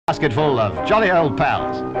basketful of jolly old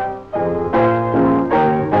pals.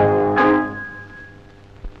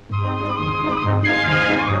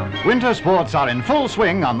 Winter sports are in full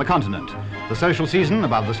swing on the continent. The social season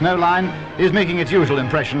above the snow line is making its usual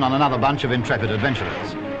impression on another bunch of intrepid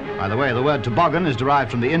adventurers. By the way, the word toboggan is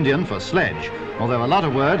derived from the Indian for sledge, although a lot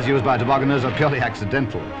of words used by tobogganers are purely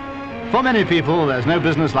accidental. For many people, there's no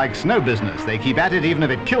business like snow business. They keep at it even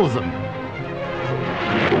if it kills them.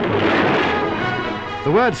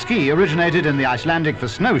 The word ski originated in the Icelandic for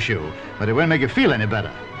snowshoe, but it won't make you feel any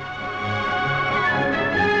better.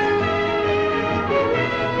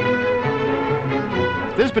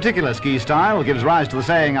 This particular ski style gives rise to the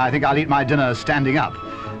saying, I think I'll eat my dinner standing up.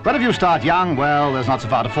 But if you start young, well, there's not so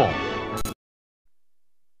far to fall.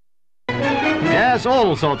 Yes,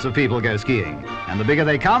 all sorts of people go skiing, and the bigger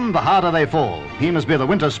they come, the harder they fall. He must be the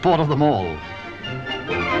winter sport of them all.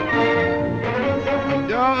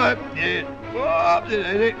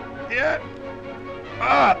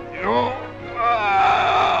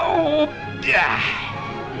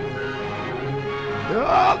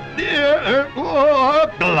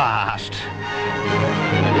 Blast!